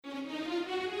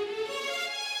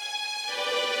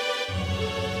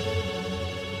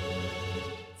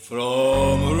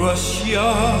From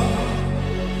Russia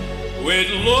with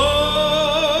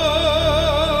love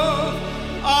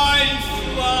I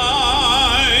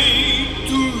fly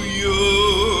to you.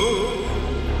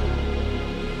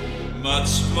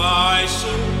 Much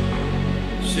wiser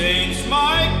since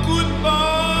my goodbye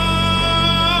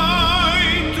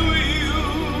to you.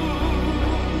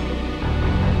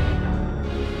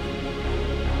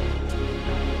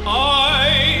 I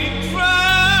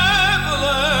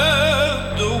traveled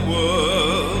the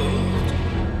world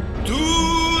to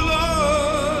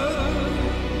learn.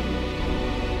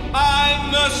 I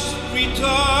must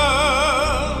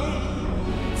return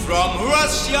from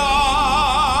Russia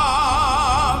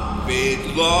with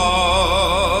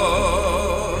love.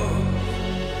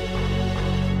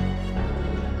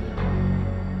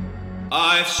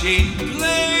 I've seen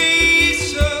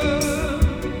places,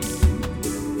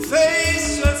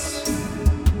 faces,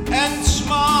 and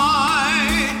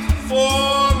smiled for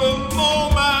a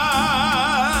moment,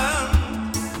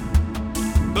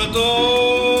 but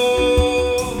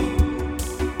oh,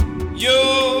 you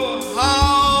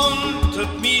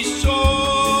haunted me so.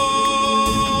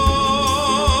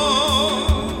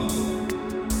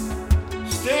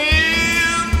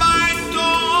 Still my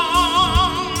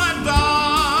dawn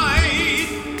died,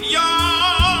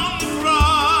 young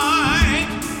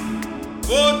bride,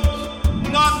 would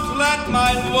not let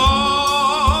my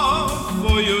love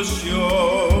for you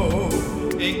show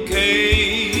in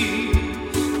case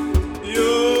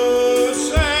you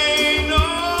say no.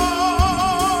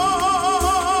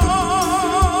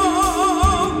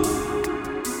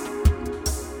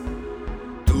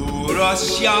 To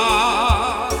Russia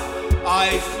I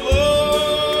flew,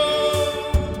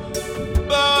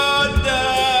 but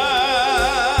there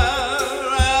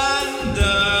and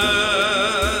then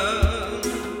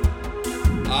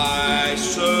I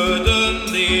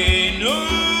certainly knew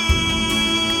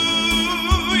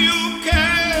you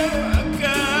care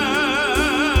again.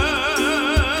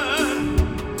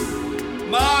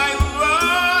 My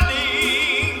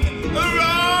running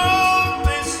around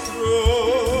is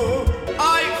through.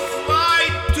 I fly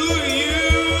to you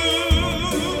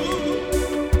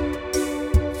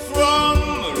from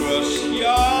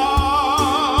Russia.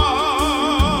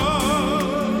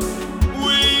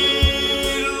 We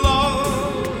love.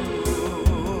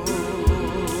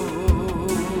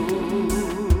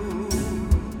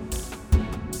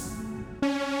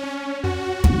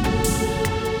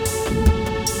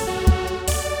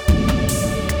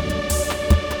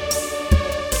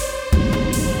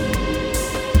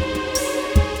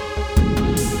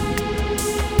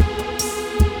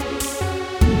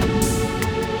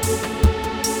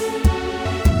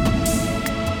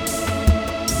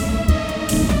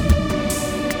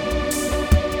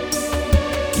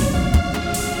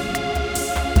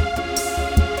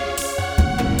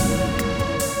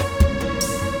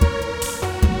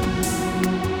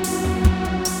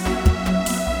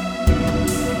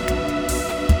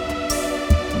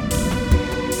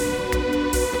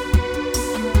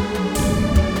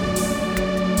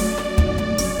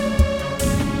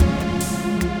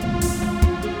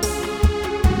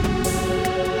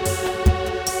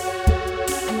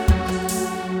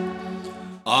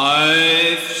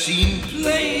 I've seen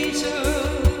places,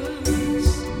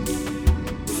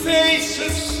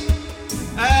 faces,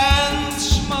 and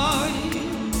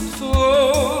smiled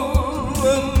for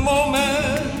a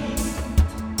moment,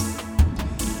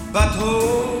 but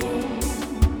oh,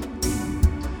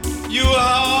 you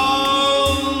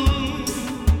haunted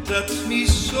me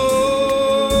so.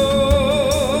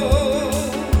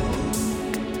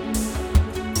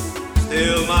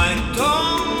 Still my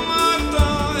tongue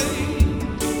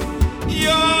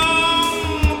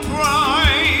young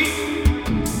pride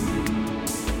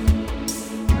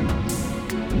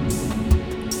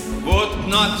would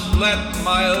not let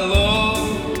my love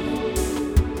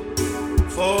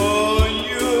for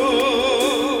you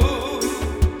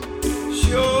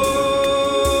show.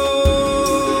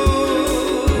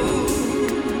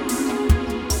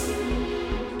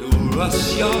 To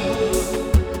Russia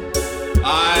I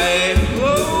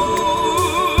flew,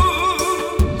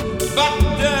 but